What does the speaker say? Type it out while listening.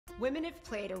Women have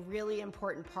played a really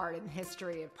important part in the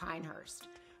history of Pinehurst.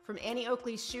 From Annie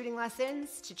Oakley's shooting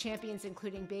lessons to champions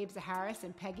including Babe Zaharis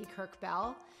and Peggy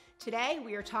Kirk-Bell, today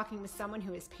we are talking with someone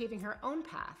who is paving her own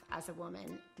path as a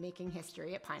woman making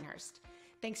history at Pinehurst.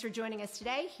 Thanks for joining us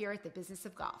today here at the Business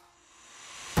of Golf.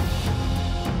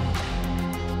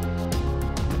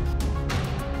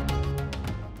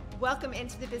 Welcome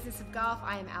into the Business of Golf.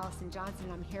 I am Allison Johnson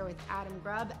and I'm here with Adam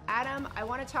Grubb. Adam, I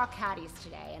want to talk caddies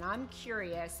today, and I'm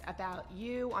curious about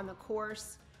you on the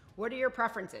course. What are your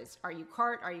preferences? Are you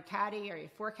cart? Are you caddy? Are you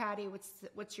four caddy?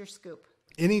 What's your scoop?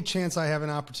 Any chance I have an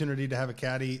opportunity to have a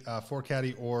caddy, four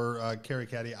caddy or carry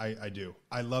caddy, I do.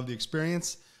 I love the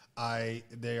experience.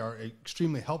 They are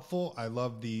extremely helpful. I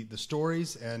love the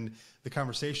stories and the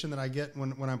conversation that I get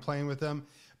when I'm playing with them.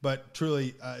 But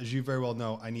truly, as you very well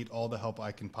know, I need all the help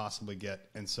I can possibly get.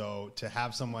 And so to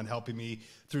have someone helping me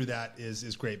through that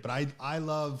is great. But I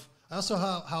love also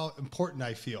how important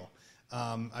I feel.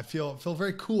 I feel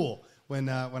very cool when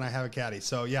I have a caddy.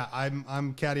 So yeah,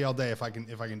 I'm caddy all day if I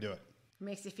can do it.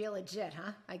 Makes you feel legit,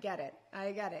 huh? I get it.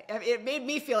 It made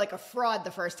me feel like a fraud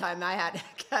the first time I had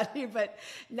a caddy, but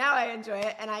now I enjoy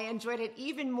it. And I enjoyed it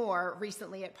even more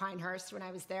recently at Pinehurst when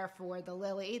I was there for the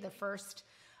Lily, the first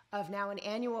of now an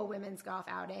annual women's golf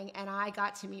outing, and I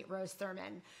got to meet Rose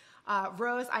Thurman.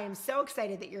 Rose, I am so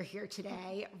excited that you're here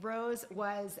today. Rose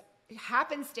was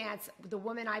happenstance. The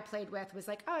woman I played with was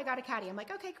like, oh, I got a caddy. I'm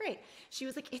like, okay, great. She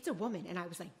was like, it's a woman. And I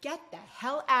was like, get the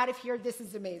hell out of here. This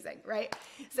is amazing, right?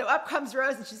 So up comes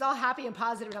Rose, and she's all happy and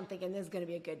positive, and I'm thinking this is going to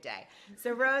be a good day.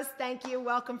 So Rose, thank you.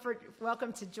 Welcome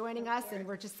to joining us, and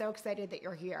we're just so excited that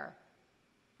you're here.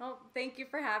 Well, thank you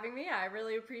for having me. I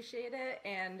really appreciate it,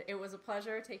 and it was a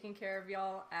pleasure taking care of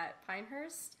y'all at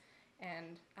Pinehurst,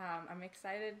 and I'm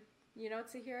excited,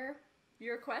 to hear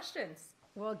your questions.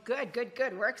 Well, good.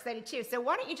 We're excited too. So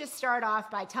why don't you just start off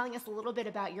by telling us a little bit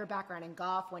about your background in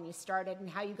golf, when you started, and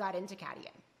how you got into caddying.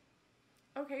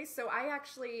 Okay, so I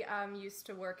actually used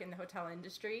to work in the hotel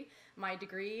industry. My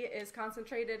degree is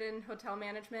concentrated in hotel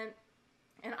management.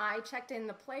 And I checked in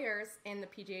the players in the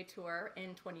PGA Tour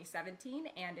in 2017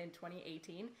 and in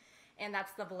 2018. And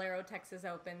that's the Valero Texas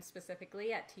Open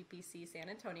specifically at TPC San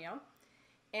Antonio.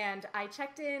 And I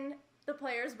checked in the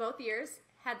players both years,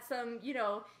 had some,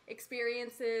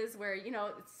 experiences where,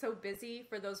 it's so busy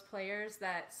for those players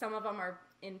that some of them are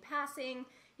in passing,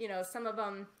 some of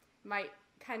them might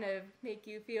kind of make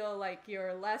you feel like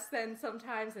you're less than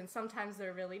sometimes, and sometimes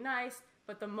they're really nice.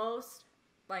 But the most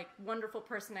wonderful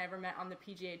person I ever met on the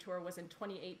PGA Tour was in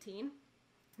 2018. And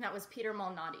that was Peter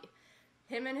Malnati.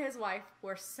 Him and his wife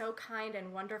were so kind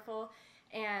and wonderful.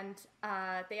 And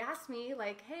they asked me,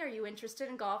 hey, are you interested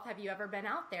in golf? Have you ever been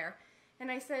out there? And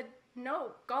I said, no,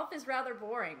 golf is rather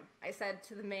boring. I said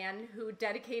to the man who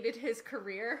dedicated his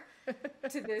career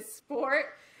to this sport.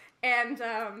 And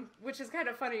which is kind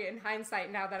of funny in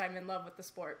hindsight now that I'm in love with the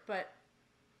sport. But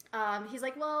he's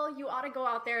like, well, you ought to go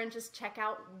out there and just check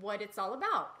out what it's all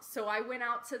about. So I went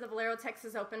out to the Valero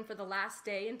Texas Open for the last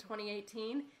day in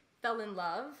 2018, fell in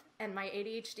love, and my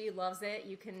ADHD loves it.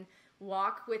 You can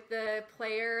walk with the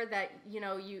player that,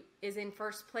 is in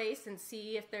first place and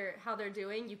see how they're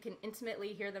doing. You can intimately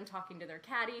hear them talking to their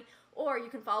caddy, or you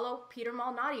can follow Peter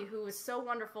Malnati, who was so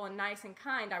wonderful and nice and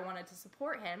kind. I wanted to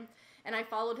support him, and I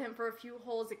followed him for a few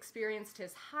holes, experienced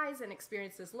his highs and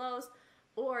experienced his lows.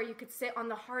 Or you could sit on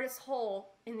the hardest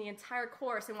hole in the entire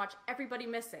course and watch everybody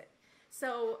miss it.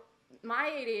 So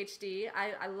my ADHD,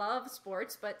 I love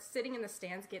sports, but sitting in the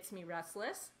stands gets me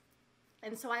restless.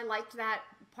 And so I liked that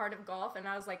part of golf, and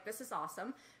I was like, this is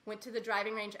awesome. Went to the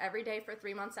driving range every day for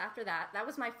 3 months after that. That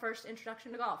was my first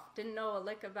introduction to golf. Didn't know a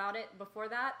lick about it before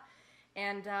that.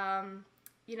 And,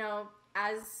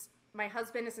 as my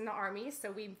husband is in the Army, so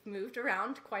we moved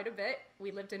around quite a bit. We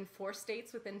lived in 4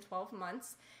 states within 12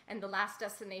 months, and the last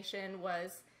destination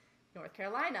was North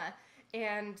Carolina.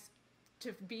 And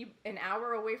to be an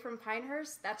hour away from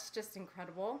Pinehurst, that's just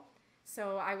incredible.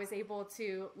 So I was able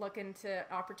to look into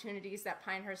opportunities that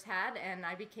Pinehurst had, and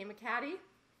I became a caddy.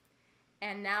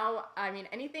 And now,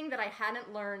 anything that I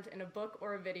hadn't learned in a book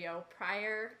or a video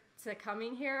prior to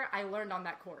coming here, I learned on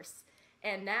that course.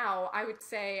 And now I would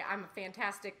say I'm a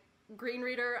fantastic green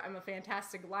reader, I'm a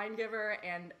fantastic line giver,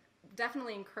 and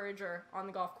definitely encourager on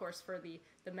the golf course for the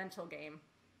mental game.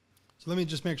 So let me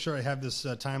just make sure I have this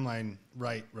timeline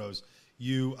right, Rose.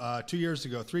 You, 3 years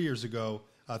ago,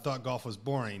 thought golf was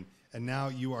boring, and now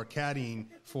you are caddying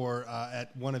for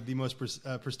at one of the most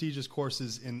prestigious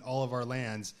courses in all of our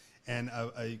lands, and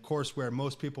a course where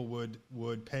most people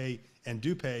would pay and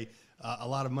do pay a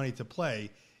lot of money to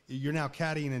play. You're now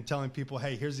caddying and telling people,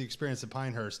 hey, here's the experience at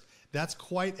Pinehurst. That's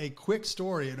quite a quick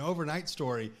story, an overnight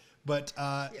story But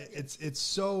it's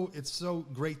so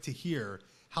great to hear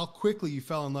how quickly you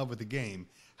fell in love with the game.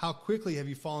 How quickly have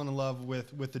you fallen in love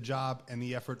with the job and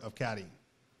the effort of caddying?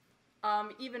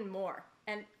 Even more.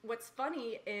 And what's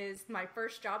funny is my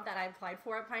first job that I applied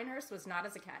for at Pinehurst was not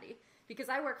as a caddy. Because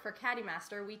I work for Caddy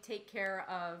Master, we take care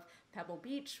of Pebble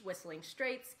Beach, Whistling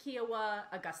Straits, Kiowa,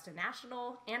 Augusta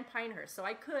National, and Pinehurst. So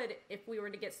I could, if we were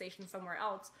to get stationed somewhere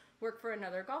else, work for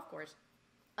another golf course.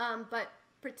 But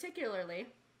particularly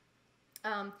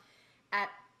at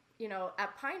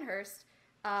Pinehurst,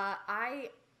 I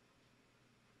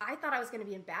thought I was going to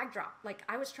be in bag drop. Like,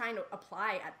 I was trying to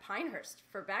apply at Pinehurst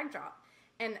for bag drop,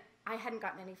 and I hadn't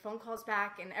gotten any phone calls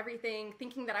back and everything,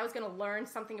 thinking that I was going to learn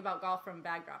something about golf from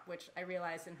bag drop, which I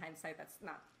realized in hindsight that's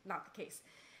not the case.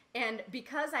 And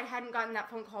because I hadn't gotten that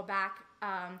phone call back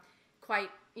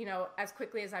quite, as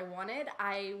quickly as I wanted,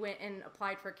 I went and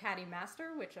applied for Caddy Master,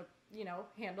 which,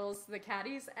 handles the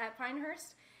caddies at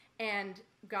Pinehurst, and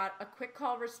got a quick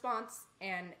call response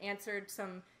and answered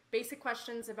some basic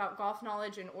questions about golf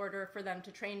knowledge in order for them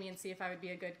to train me and see if I would be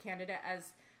a good candidate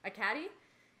as a caddy.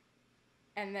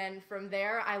 And then from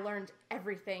there, I learned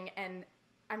everything. And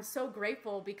I'm so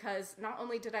grateful because not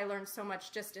only did I learn so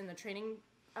much just in the training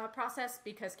process,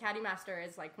 because Caddy Master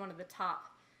is like one of the top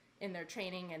in their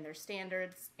training and their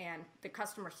standards and the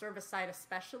customer service side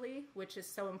especially, which is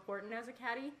so important as a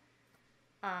caddy.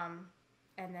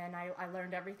 And then I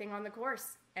learned everything on the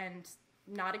course, and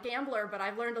not a gambler, but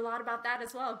I've learned a lot about that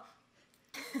as well.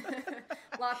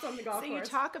 Lots on the golf course. So you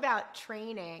talk about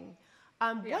training.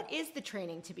 What is the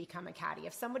training to become a caddy?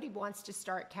 If somebody wants to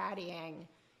start caddying,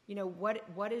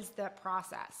 what is the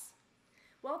process?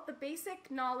 Well, the basic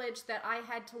knowledge that I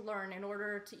had to learn in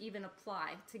order to even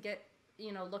apply to get,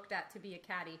 looked at to be a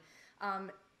caddy,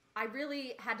 I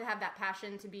really had to have that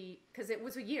passion to be, because it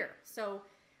was a year. So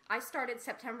I started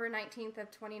September 19th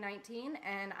of 2019,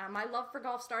 and my love for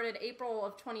golf started April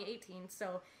of 2018.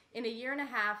 So in a year and a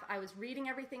half, I was reading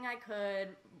everything I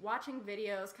could, watching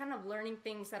videos, kind of learning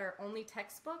things that are only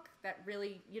textbook that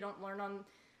really you don't learn on.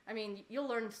 I mean, you'll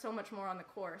learn so much more on the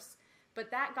course, but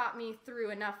that got me through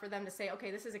enough for them to say, okay,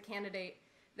 this is a candidate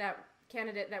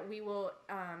that we will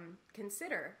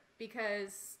consider,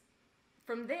 because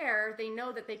from there they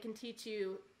know that they can teach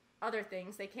you other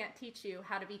things. They can't teach you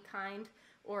how to be kind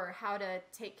or how to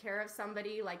take care of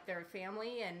somebody like their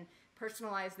family and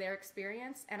personalize their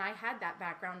experience. And I had that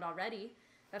background already.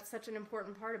 That's such an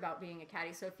important part about being a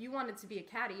caddy. So if you wanted to be a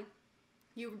caddy,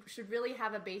 you should really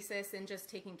have a basis in just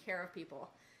taking care of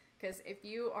people. Because if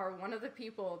you are one of the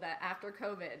people that after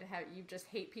COVID, you just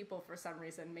hate people for some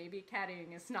reason, maybe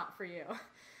caddying is not for you.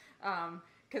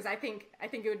 Because I think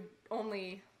it would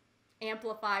only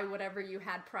amplify whatever you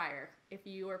had prior. If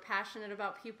you are passionate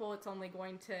about people, it's only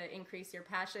going to increase your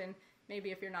passion.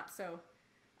 Maybe if you're not so,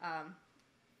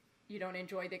 you don't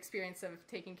enjoy the experience of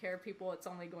taking care of people, it's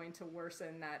only going to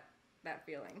worsen that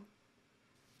feeling.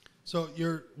 So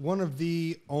you're one of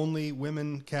the only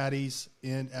women caddies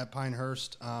at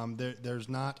Pinehurst. There's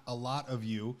not a lot of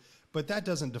you, but that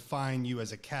doesn't define you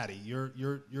as a caddy.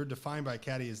 You're defined by a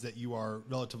caddy as that you are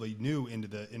relatively new into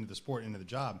the sport, into the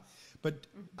job. But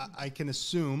I can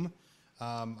assume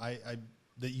that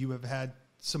you have had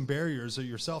some barriers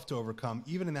yourself to overcome,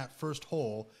 even in that first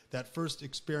hole, that first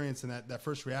experience, and that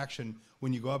first reaction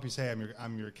when you go up. You say,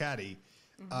 "I'm your caddy."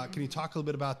 Can you talk a little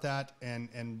bit about that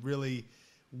and really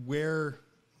where,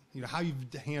 how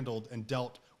you've handled and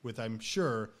dealt with, I'm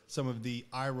sure, some of the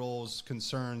eye rolls,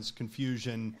 concerns,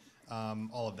 confusion,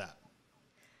 all of that?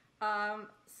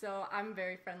 So I'm a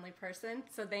very friendly person.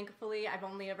 So thankfully, I've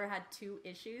only ever had 2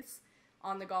 issues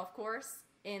on the golf course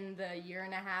in the year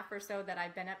and a half or so that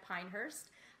I've been at Pinehurst.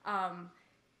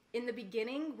 In the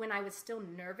beginning, when I was still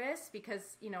nervous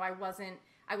because,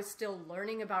 I was still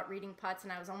learning about reading putts,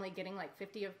 and I was only getting like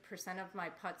 50% of my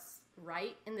putts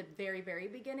right in the very, very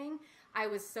beginning, I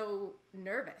was so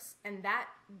nervous. And that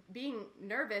being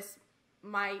nervous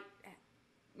might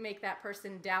make that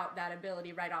person doubt that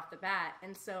ability right off the bat.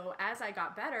 And so as I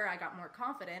got better, I got more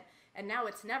confident, and now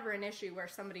it's never an issue where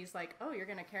somebody's like, "Oh, you're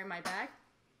going to carry my bag?"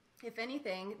 If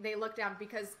anything, they look down,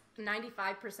 because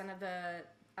 95% of the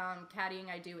caddying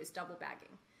I do is double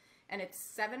bagging. And it's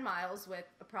 7 miles with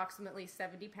approximately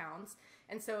 70 pounds.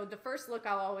 And so the first look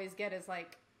I'll always get is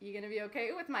like, "You going to be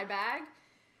okay with my bag?"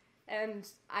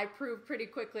 And I prove pretty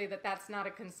quickly that that's not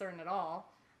a concern at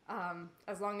all,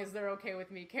 as long as they're okay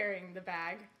with me carrying the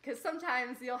bag. Because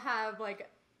sometimes you'll have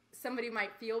somebody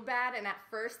might feel bad, and at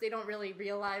first they don't really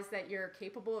realize that you're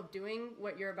capable of doing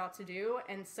what you're about to do,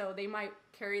 and so they might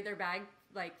carry their bag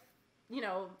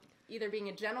either being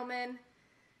a gentleman,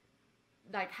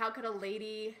 like how could a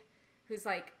lady who's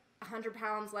 100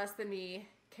 pounds less than me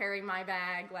carry my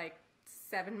bag like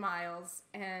 7 miles.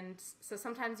 And so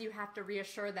sometimes you have to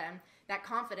reassure them that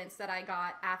confidence that I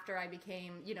got after I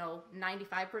became,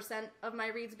 95% of my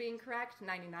reads being correct,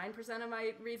 99% of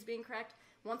my reads being correct.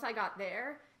 Once I got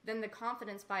there, then the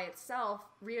confidence by itself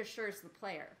reassures the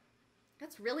player.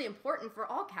 That's really important for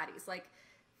all caddies. Like,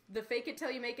 the fake it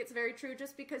till you make it's very true,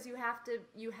 just because you have to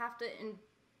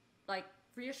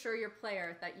reassure your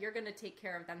player that you're going to take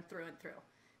care of them through and through,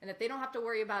 and that they don't have to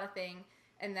worry about a thing,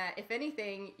 and that if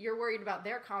anything, you're worried about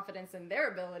their confidence and their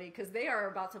ability, because they are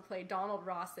about to play Donald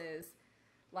Ross's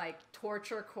like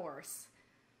torture course.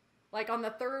 Like on the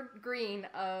 3rd green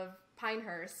of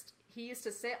Pinehurst, he used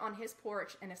to sit on his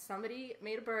porch, and if somebody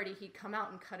made a birdie, he'd come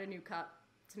out and cut a new cup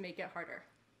to make it harder.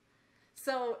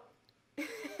 So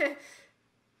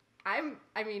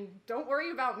don't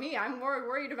worry about me. I'm more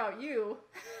worried about you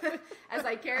as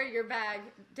I carry your bag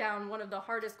down one of the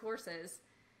hardest courses,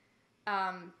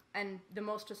 and the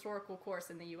most historical course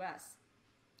in the U.S.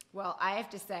 Well, I have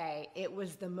to say, it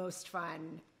was the most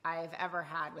fun I've ever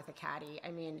had with a caddy.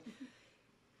 I mean,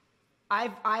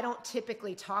 I don't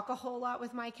typically talk a whole lot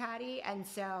with my caddy, and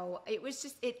so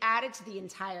it added to the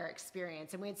entire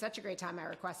experience. And we had such a great time. I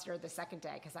requested her the second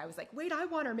day because I was like, wait, I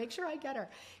want her, make sure I get her,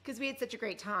 because we had such a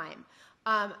great time.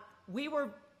 We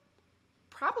were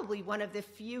probably one of the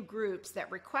few groups that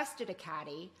requested a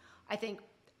caddy. I think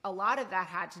a lot of that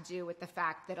had to do with the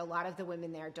fact that a lot of the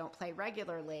women there don't play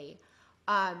regularly.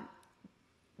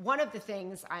 One of the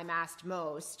things I'm asked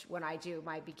most when I do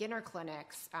my beginner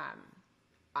clinics,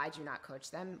 I do not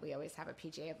coach them. We always have a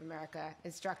PGA of America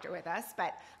instructor with us,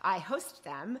 but I host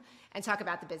them and talk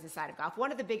about the business side of golf.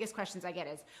 One of the biggest questions I get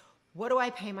is, what do I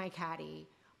pay my caddy?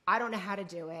 I don't know how to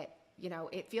do it.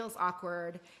 It feels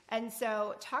awkward. And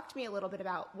so talk to me a little bit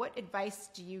about, what advice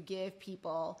do you give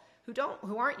people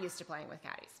who aren't used to playing with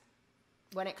caddies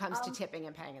when it comes to tipping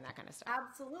and paying and that kind of stuff?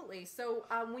 Absolutely. So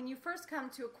when you first come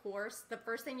to a course, the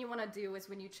first thing you want to do is,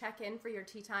 when you check in for your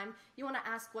tee time, you want to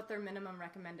ask what their minimum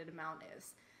recommended amount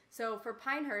is. So for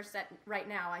Pinehurst right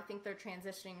now, I think they're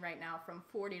transitioning right now from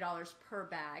 $40 per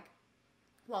bag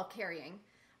while carrying.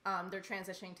 They're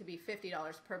transitioning to be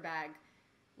 $50 per bag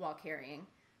while carrying.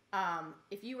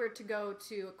 If you were to go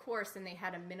to a course and they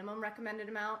had a minimum recommended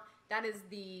amount, that is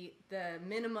the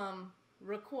minimum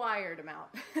required amount.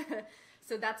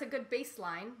 So that's a good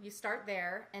baseline. You start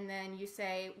there, and then you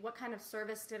say, what kind of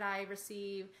service did I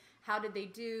receive? How did they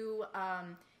do?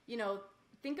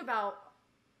 Think about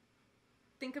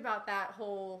that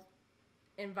whole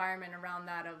environment around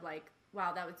that of like,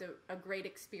 wow, that was a great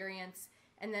experience.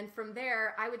 And then from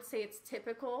there, I would say it's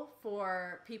typical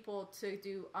for people to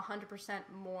do 100%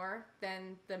 more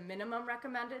than the minimum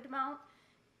recommended amount,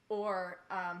 or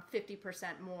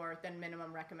 50% more than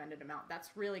minimum recommended amount. That's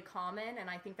really common, and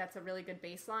I think that's a really good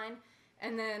baseline.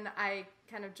 And then I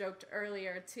kind of joked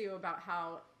earlier too about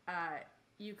how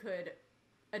you could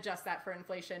adjust that for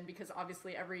inflation, because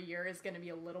obviously every year is going to be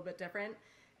a little bit different.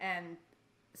 And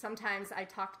sometimes I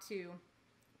talk to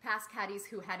past caddies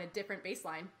who had a different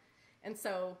baseline. And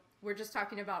so we're just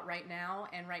talking about right now,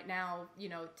 and right now,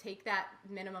 take that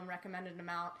minimum recommended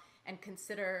amount and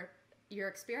consider your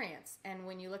experience. And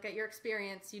when you look at your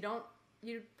experience,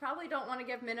 you probably don't want to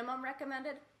give minimum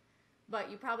recommended, but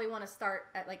you probably want to start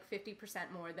at like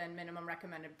 50% more than minimum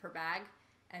recommended per bag,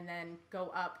 and then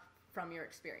go up from your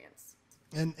experience.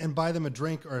 And buy them a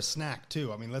drink or a snack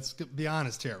too. I mean, let's be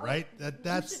honest here, right?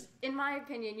 That's in my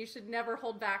opinion, you should never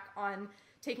hold back on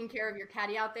taking care of your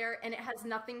caddy out there. And it has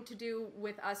nothing to do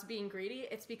with us being greedy.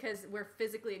 It's because we're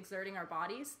physically exerting our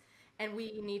bodies, and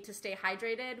we need to stay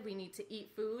hydrated. We need to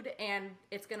eat food, and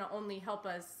it's going to only help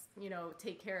us,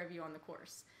 take care of you on the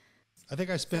course. I think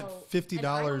I spent $50.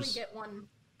 I only get one.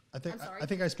 I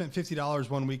think I spent $50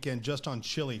 one weekend just on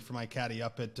chili for my caddy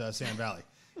up at Sand Valley.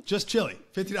 Just chili,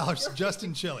 $50 just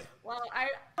in chili. Well,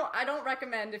 I don't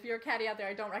recommend, if you're a caddy out there,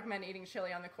 I don't recommend eating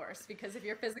chili on the course, because if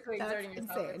you're physically exerting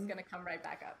yourself, insane. It's going to come right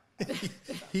back up.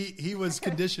 He was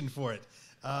conditioned for it,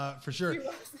 for sure.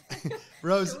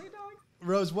 Rose,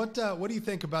 what do you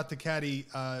think about the caddy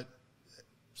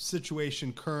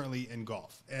situation currently in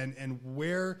golf, and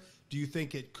where do you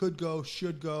think it could go,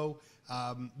 should go?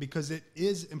 Because it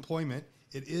is employment,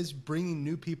 it is bringing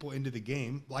new people into the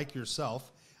game, like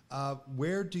yourself.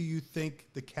 Where do you think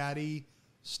the caddy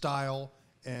style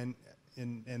and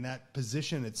that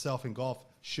position itself in golf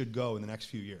should go in the next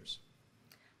few years?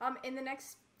 In the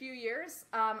next few years,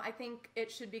 I think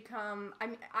it should become,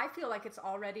 I feel like it's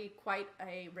already quite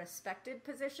a respected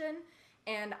position.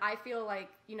 And I feel like,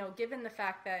 given the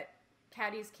fact that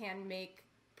caddies can make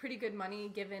pretty good money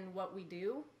given what we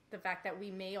do, the fact that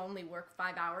we may only work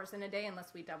 5 hours in a day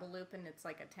unless we double loop and it's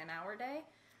like a 10-hour day.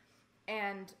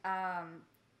 And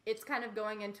it's kind of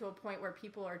going into a point where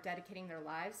people are dedicating their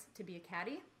lives to be a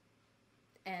caddy,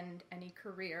 and any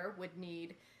career would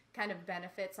need kind of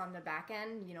benefits on the back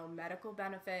end, you know, medical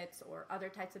benefits or other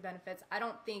types of benefits. I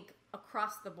don't think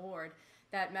across the board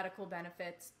that medical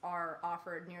benefits are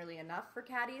offered nearly enough for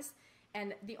caddies.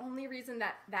 And the only reason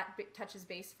that touches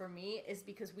base for me is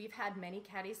because we've had many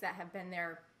caddies that have been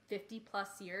there 50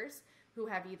 plus years who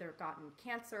have either gotten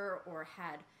cancer or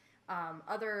had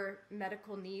other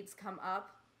medical needs come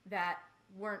up that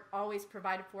weren't always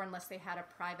provided for unless they had a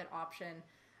private option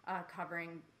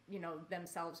covering, you know,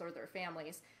 themselves or their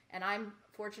families. And I'm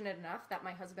fortunate enough that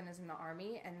my husband is in the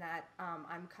Army and that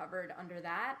I'm covered under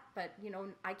that. But, you know,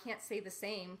 I can't say the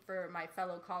same for my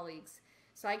fellow colleagues.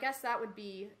 So I guess that would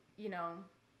be, you know,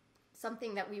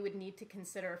 something that we would need to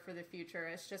consider for the future,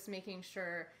 is just making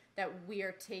sure that we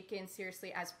are taken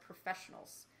seriously as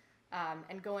professionals,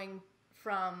 and going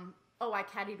from, oh, I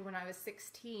caddied when I was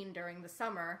 16 during the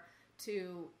summer,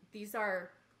 to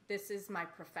this is my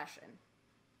profession.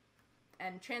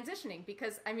 And transitioning,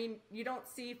 because I mean, you don't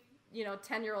see, you know,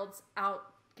 10-year-olds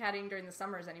out caddying during the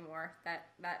summers anymore.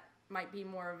 That might be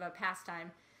more of a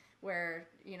pastime, where,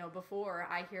 you know, before,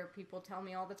 I hear people tell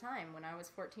me all the time, when I was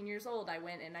 14 years old, I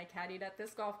went and I caddied at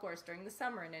this golf course during the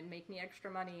summer and it'd make me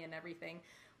extra money and everything.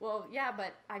 Well, yeah,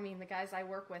 but I mean, the guys I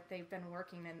work with, they've been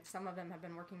working, and some of them have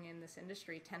been working in this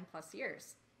industry 10 plus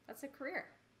years. That's a career.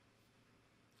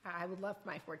 I would love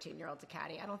my 14-year-old to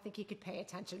caddy. I don't think he could pay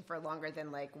attention for longer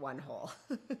than like one hole.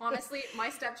 Honestly, my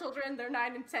stepchildren, they're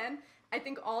 9 and 10. I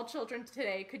think all children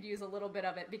today could use a little bit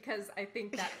of it, because I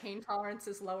think that pain tolerance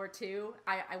is lower too.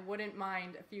 I wouldn't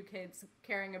mind a few kids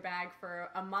carrying a bag for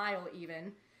a mile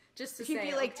even, just to He'd say,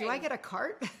 be like, okay, do I get a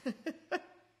cart?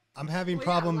 I'm having well,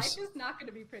 problems. Yeah, life is not going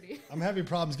to be pretty. I'm having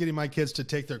problems getting my kids to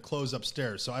take their clothes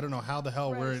upstairs. So I don't know how the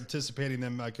hell we're Right. anticipating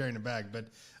them carrying a bag, but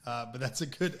that's a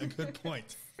good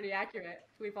point. Pretty accurate.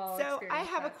 We've all So I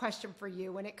experienced have that. a question for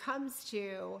you. When it comes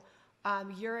to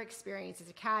your experience as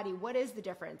a caddy, what is the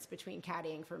difference between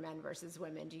caddying for men versus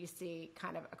women? Do you see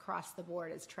kind of across the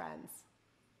board as trends?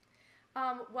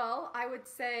 Well, I would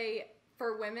say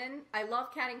for women, I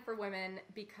love caddying for women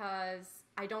because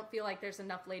I don't feel like there's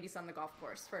enough ladies on the golf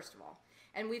course, first of all.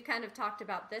 And we've kind of talked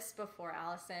about this before,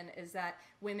 Allison, is that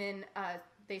women,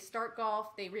 they start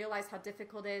golf, they realize how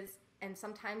difficult it is, and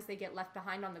sometimes they get left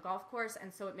behind on the golf course,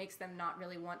 and so it makes them not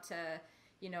really want to,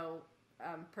 you know,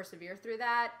 persevere through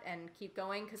that and keep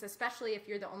going. Because especially if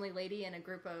you're the only lady in a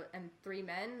group of and 3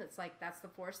 men, it's like that's the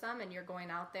foursome, and you're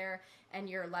going out there and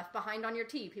you're left behind on your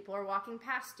tee. People are walking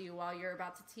past you while you're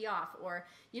about to tee off, or,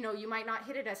 you know, you might not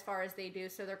hit it as far as they do,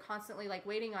 so they're constantly like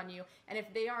waiting on you. And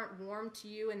if they aren't warm to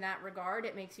you in that regard,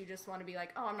 it makes you just want to be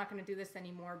like, oh, I'm not going to do this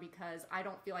anymore because I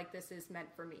don't feel like this is meant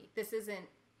for me. This isn't,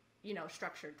 you know,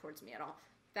 structured towards me at all.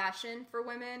 Fashion for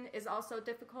women is also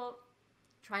difficult.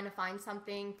 Trying to find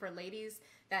something for ladies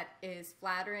that is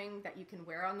flattering that you can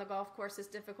wear on the golf course is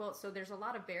difficult. So there's a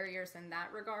lot of barriers in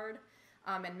that regard.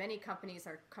 And many companies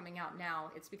are coming out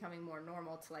now. It's becoming more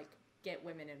normal to like get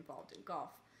women involved in golf.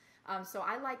 So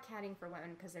I like caddying for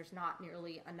women because there's not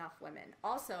nearly enough women.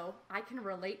 Also, I can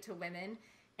relate to women,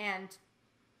 and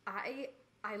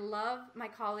I love my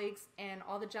colleagues and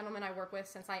all the gentlemen I work with,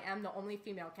 since I am the only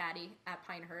female caddy at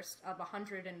Pinehurst of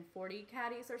 140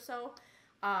 caddies or so.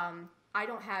 I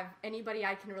don't have anybody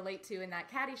I can relate to in that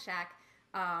caddy shack,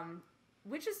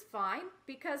 which is fine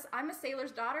because I'm a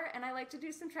sailor's daughter and I like to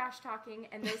do some trash talking.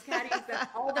 And those caddies,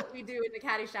 that's all that we do in the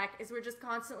caddy shack, is we're just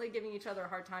constantly giving each other a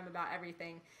hard time about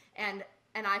everything. And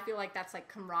I feel like that's like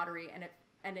camaraderie,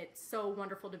 and it's so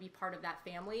wonderful to be part of that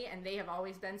family, and they have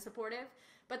always been supportive.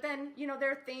 But then, you know,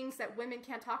 there are things that women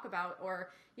can't talk about, or,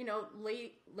 you know,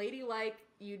 ladylike,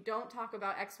 you don't talk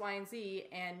about X, Y, and Z,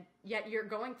 and yet you're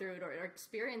going through it or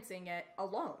experiencing it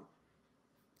alone.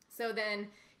 So then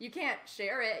you can't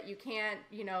share it. You can't,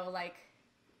 you know, like,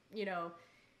 you know,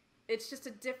 it's just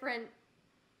a different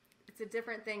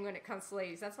thing when it comes to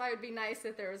ladies. That's why it would be nice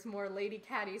if there was more lady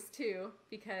caddies too,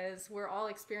 because we're all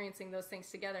experiencing those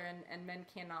things together, and men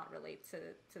cannot relate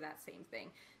to that same thing.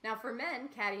 Now for men,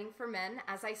 caddying for men,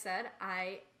 as I said,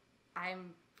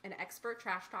 I'm an expert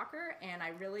trash talker, and I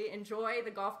really enjoy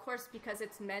the golf course because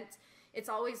it's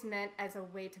always meant as a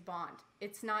way to bond.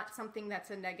 It's not something that's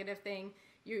a negative thing.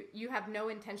 You have no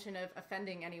intention of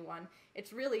offending anyone.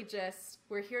 It's really just,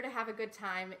 we're here to have a good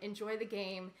time, enjoy the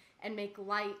game, and make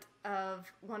light of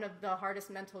one of the hardest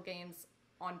mental games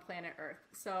on planet Earth.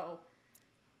 So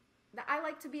I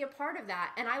like to be a part of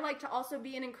that. And I like to also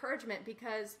be an encouragement,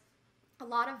 because a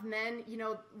lot of men, you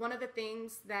know, one of the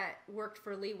things that worked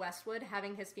for Lee Westwood,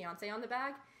 having his fiance on the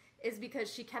bag, is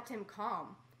because she kept him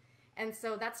calm. And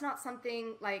so that's not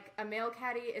something like a male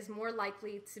caddy is more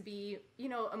likely to be,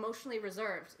 emotionally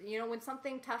reserved. When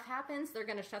something tough happens, they're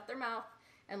going to shut their mouth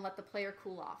and let the player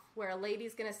cool off. Where a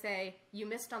lady's going to say, you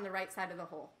missed on the right side of the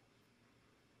hole.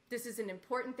 This is an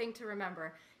important thing to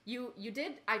remember.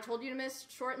 I told you to miss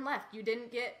short and left. You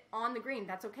didn't get on the green.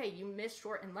 That's okay. You missed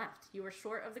short and left. You were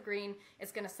short of the green.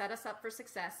 It's going to set us up for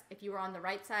success. If you were on the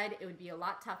right side, it would be a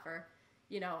lot tougher.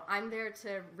 I'm there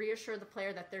to reassure the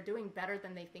player that they're doing better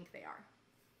than they think they are.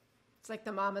 It's like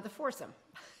the mom of the foursome.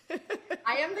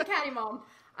 I am the caddy mom.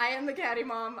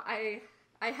 I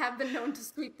have been known to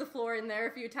sweep the floor in there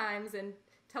a few times and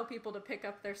tell people to pick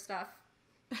up their stuff.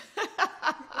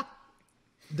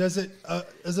 Does it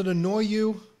annoy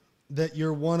you that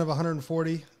you're one of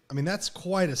 140? I mean, that's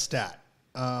quite a stat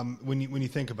when you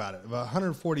think about it.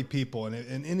 140 people, and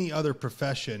in any other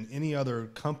profession, any other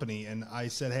company, and I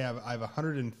said, hey, I have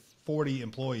 140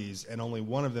 employees, and only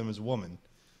one of them is a woman.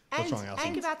 What's wrong, Allison?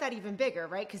 Think about that even bigger,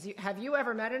 right? Because have you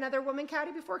ever met another woman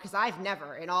caddy before? Because I've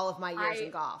never in all of my years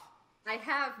in golf. I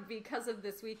have, because of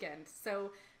this weekend.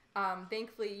 So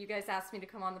thankfully, you guys asked me to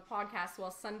come on the podcast.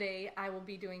 Well, Sunday, I will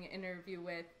be doing an interview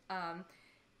with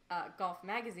Golf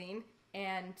Magazine.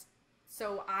 And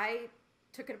so I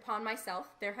took it upon myself.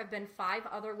 There have been 5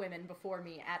 other women before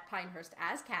me at Pinehurst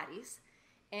as caddies.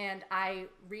 And I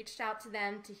reached out to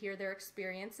them to hear their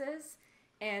experiences.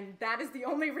 And that is the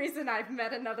only reason I've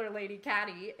met another lady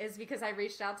caddy, is because I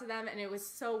reached out to them, and it was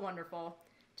so wonderful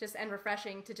and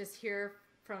refreshing to just hear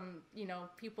from,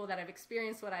 people that have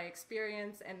experienced what I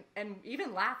experienced, and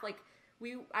even laugh.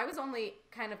 I was only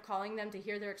kind of calling them to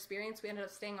hear their experience. We ended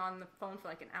up staying on the phone for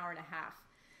like an hour and a half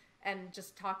and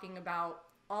just talking about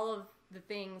all of the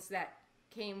things that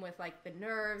came with like the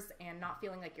nerves and not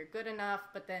feeling like you're good enough,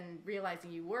 but then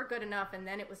realizing you were good enough. And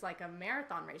then it was like a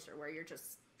marathon racer where you're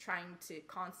just trying to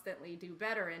constantly do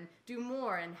better and do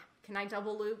more. And can I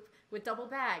double loop with double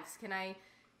bags? Can I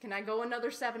go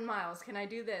another 7 miles? Can I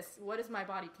do this? What is my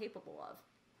body capable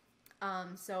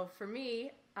of? So for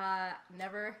me,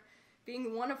 never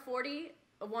being one of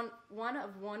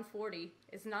 140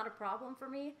 is not a problem for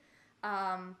me.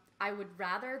 I would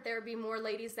rather there be more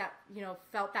ladies that,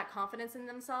 felt that confidence in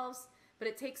themselves, but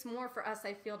it takes more for us,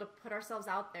 I feel, to put ourselves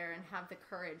out there and have the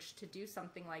courage to do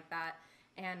something like that.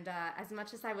 And as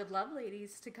much as I would love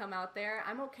ladies to come out there,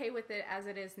 I'm okay with it as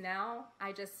it is now.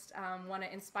 I just want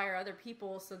to inspire other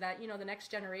people so that, the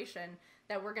next generation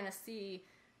that we're going to see,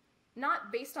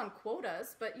 not based on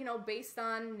quotas, but, based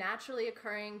on naturally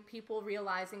occurring people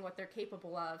realizing what they're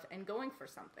capable of and going for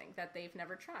something that they've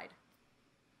never tried.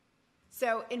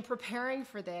 So in preparing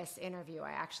for this interview,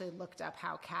 I actually looked up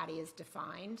how caddy is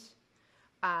defined.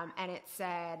 And it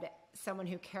said someone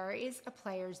who carries a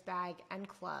player's bag and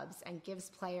clubs and gives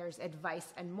players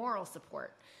advice and moral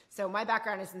support. So my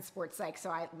background is in sports psych, so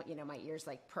my ears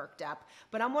like perked up.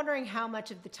 But I'm wondering how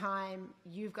much of the time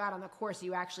you've got on the course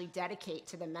you actually dedicate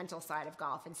to the mental side of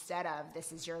golf instead of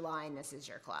this is your line, this is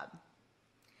your club.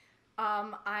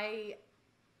 I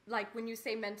like when you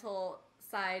say mental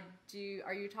side,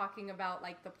 are you talking about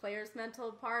like the player's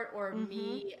mental part or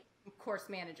me course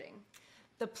managing?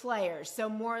 The players, so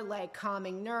more like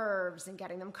calming nerves and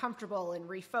getting them comfortable and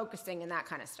refocusing and that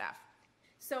kind of stuff.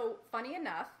 So funny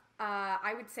enough,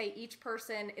 I would say each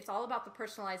person, it's all about the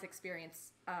personalized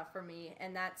experience for me.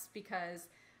 And that's because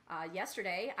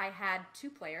yesterday I had 2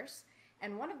 players,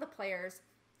 and one of the players,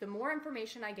 the more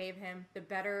information I gave him, the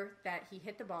better that he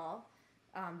hit the ball,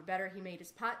 the better he made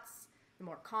his putts, the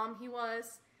more calm he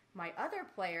was. My other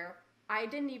player, I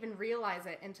didn't even realize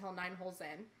it until 9 holes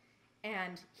in,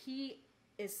 and he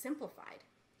is simplified.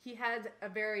 He had a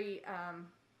very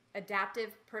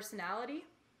adaptive personality,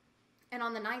 and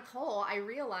on the 9th hole I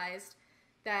realized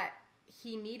that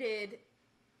he needed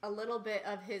a little bit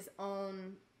of his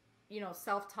own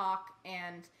self-talk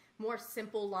and more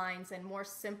simple lines and more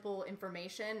simple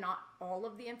information, not all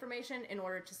of the information, in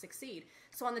order to succeed.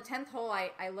 So on the 10th hole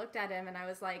I looked at him and I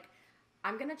was like,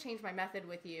 I'm gonna change my method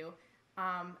with you.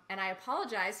 And I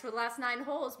apologize for the last 9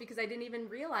 holes because I didn't even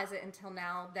realize it until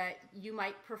now that you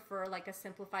might prefer like a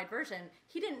simplified version.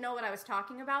 He didn't know what I was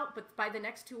talking about, but by the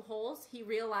next 2 holes, he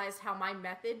realized how my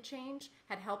method change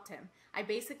had helped him. I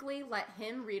basically let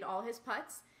him read all his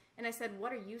putts, and I said,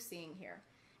 what are you seeing here?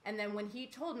 And then when he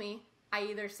told me, I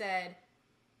either said,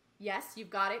 yes,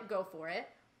 you've got it, go for it,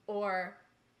 or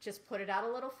just put it out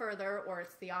a little further, or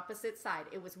it's the opposite side.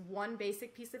 It was one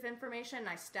basic piece of information, and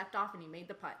I stepped off and he made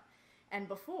the putt. And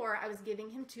before, I was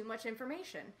giving him too much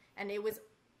information, and it was,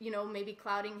 maybe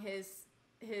clouding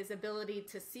his ability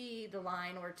to see the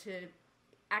line or to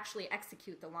actually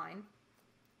execute the line.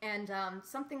 And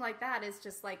something like that is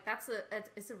just like,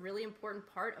 it's a really important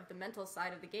part of the mental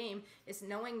side of the game, is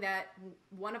knowing that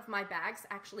one of my bags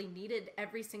actually needed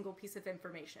every single piece of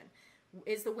information.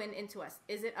 Is the wind into us?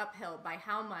 Is it uphill? By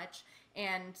how much?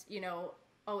 And,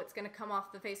 oh, it's going to come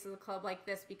off the face of the club like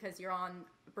this because you're on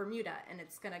Bermuda and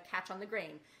it's going to catch on the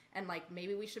grain. And like,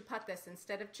 maybe we should putt this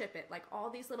instead of chip it. Like all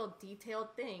these little detailed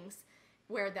things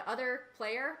where the other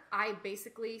player, I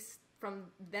basically, from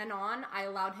then on, I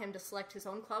allowed him to select his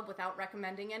own club without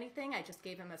recommending anything. I just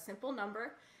gave him a simple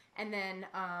number. And then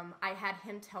I had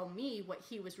him tell me what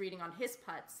he was reading on his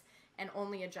putts and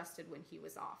only adjusted when he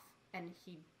was off. And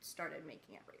he started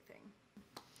making everything.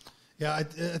 Yeah, I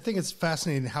think it's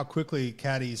fascinating how quickly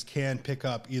caddies can pick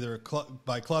up either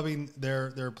by clubbing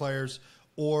their players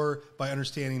or by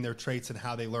understanding their traits and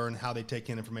how they learn, how they take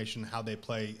in information, how they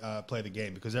play the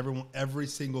game. Because every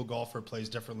single golfer plays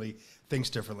differently, thinks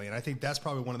differently, and I think that's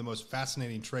probably one of the most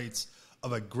fascinating traits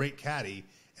of a great caddy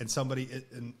and somebody,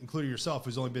 including yourself,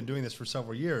 who's only been doing this for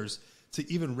several years, to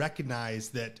even recognize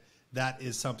that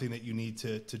is something that you need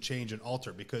to change and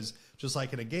alter. Because just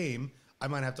like in a game, I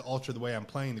might have to alter the way I'm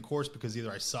playing the course because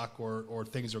either I suck or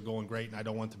things are going great and I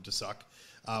don't want them to suck,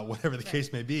 whatever the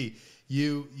case may be.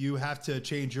 You have to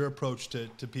change your approach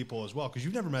to people as well, because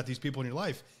you've never met these people in your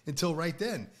life until right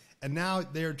then. And now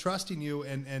they're trusting you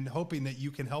and hoping that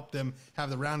you can help them have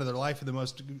the round of their life and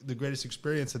the greatest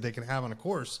experience that they can have on a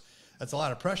course. That's a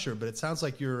lot of pressure, but it sounds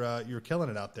like you're killing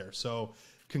it out there. So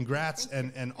congrats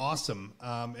and awesome.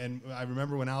 And I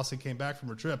remember when Allison came back from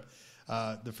her trip,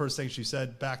 the first thing she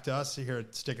said back to us here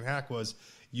at Stick and Hack was,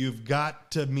 "You've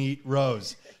got to meet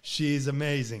Rose. She's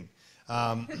amazing."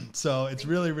 So it's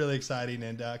really, really exciting.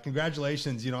 And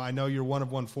congratulations. I know you're one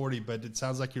of 140, but it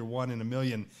sounds like you're one in a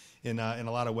million in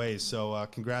a lot of ways. So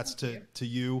congrats to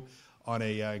you on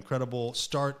a incredible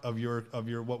start of your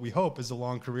what we hope is a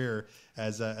long career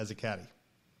as a caddy.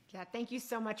 Yeah, thank you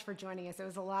so much for joining us. It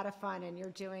was a lot of fun, and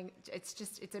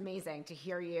it's amazing to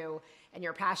hear you and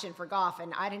your passion for golf.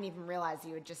 And I didn't even realize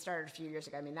you had just started a few years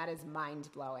ago. I mean, that is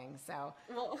mind-blowing. So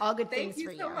all good things for you.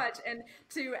 Thank you so much. And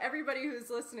to everybody who's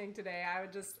listening today,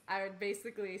 I would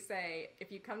basically say,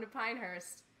 if you come to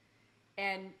Pinehurst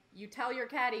and you tell your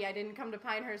caddy, I didn't come to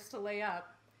Pinehurst to lay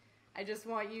up, I just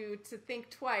want you to think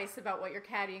twice about what your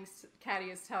caddy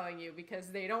is telling you,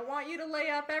 because they don't want you to lay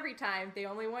up every time. They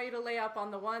only want you to lay up on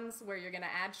the ones where you're going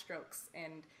to add strokes.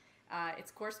 And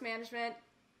it's course management.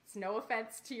 It's no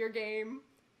offense to your game.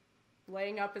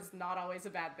 Laying up is not always a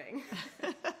bad thing.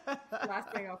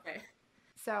 Last thing I'll say.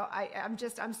 So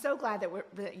I'm so glad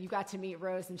that you got to meet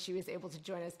Rose and she was able to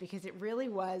join us, because it really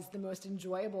was the most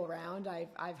enjoyable round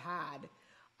I've had.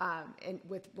 And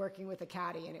with working with a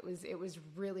caddy, and it was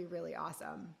really, really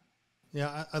awesome.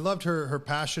 Yeah, I loved her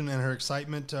passion and her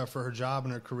excitement for her job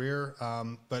and her career,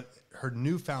 but her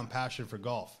newfound passion for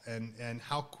golf and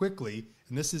how quickly,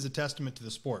 and this is a testament to the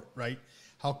sport, right?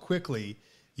 How quickly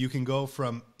you can go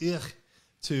from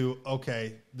to,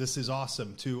 okay, this is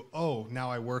awesome, to, oh,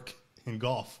 now I work in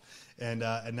golf and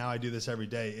now I do this every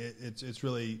day. It's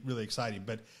really, really exciting.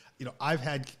 But I've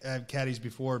had caddies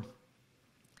before,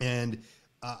 and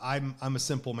I'm a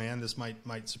simple man. This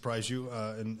might surprise you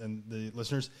and the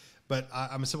listeners, but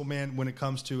I'm a simple man when it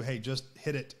comes to, hey, just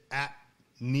hit it at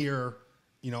near,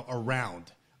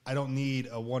 around. I don't need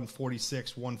a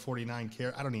 146, 149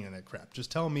 care. I don't need any of that crap.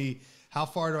 Just tell me how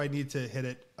far do I need to hit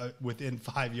it within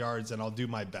 5 yards, and I'll do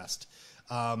my best.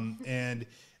 And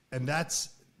that's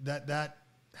that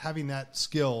having that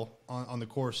skill on the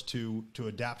course to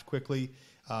adapt quickly.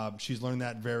 She's learned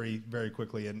that very, very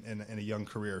quickly in a young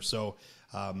career. So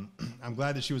I'm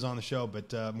glad that she was on the show,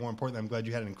 but more importantly, I'm glad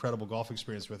you had an incredible golf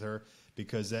experience with her,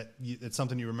 because it's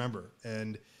something you remember.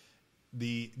 And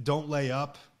don't lay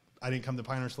up. I didn't come to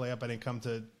Pinehurst to lay up. I didn't come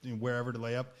to wherever to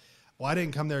lay up. Well, I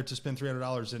didn't come there to spend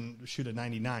 $300 and shoot a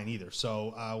 99 either.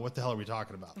 So what the hell are we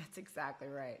talking about? That's exactly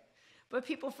right. But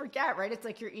people forget, right? It's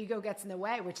like your ego gets in the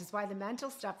way, which is why the mental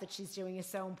stuff that she's doing is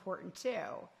so important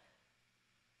too.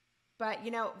 But,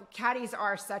 caddies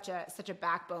are such a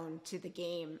backbone to the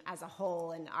game as a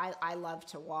whole, and I love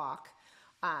to walk.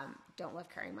 Don't love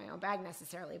carrying my own bag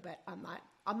necessarily, but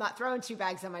I'm not throwing 2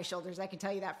 bags on my shoulders. I can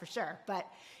tell you that for sure. But,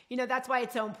 that's why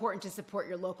it's so important to support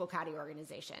your local caddy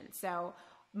organization. So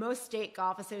most state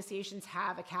golf associations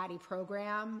have a caddy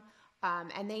program,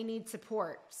 and they need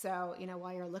support. So,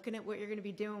 while you're looking at what you're going to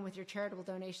be doing with your charitable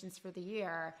donations for the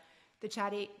year, the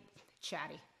Chatty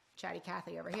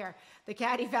Cathy over here, the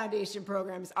Caddy Foundation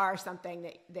programs are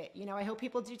something that I hope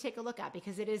people do take a look at,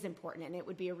 because it is important, and it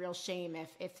would be a real shame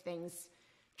if things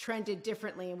trended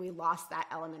differently and we lost that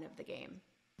element of the game.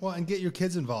 Well, and get your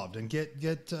kids involved, and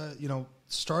get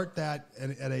start that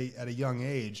at a young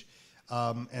age,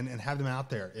 and have them out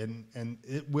there, and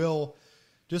it will,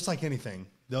 just like anything,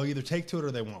 they'll either take to it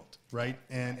or they won't, right?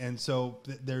 And so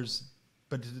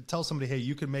but to tell somebody, hey,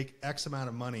 you can make X amount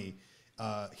of money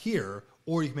here,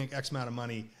 or you can make X amount of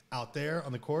money out there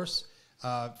on the course.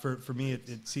 For me,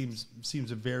 it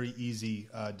seems a very easy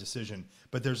decision.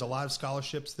 But there's a lot of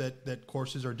scholarships that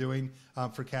courses are doing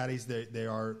for caddies.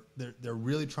 They're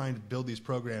really trying to build these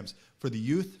programs for the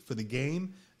youth, for the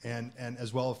game, and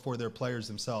as well for their players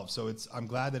themselves. So I'm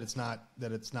glad that it's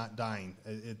not dying.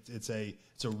 It's a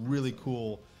really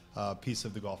cool piece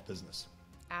of the golf business.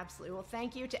 Absolutely. Well,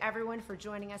 thank you to everyone for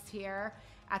joining us here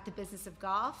at the Business of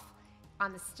Golf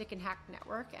on the Stick and Hack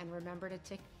Network. And remember to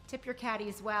tip your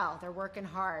caddies well. They're working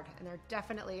hard, and they're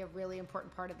definitely a really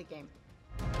important part of the game.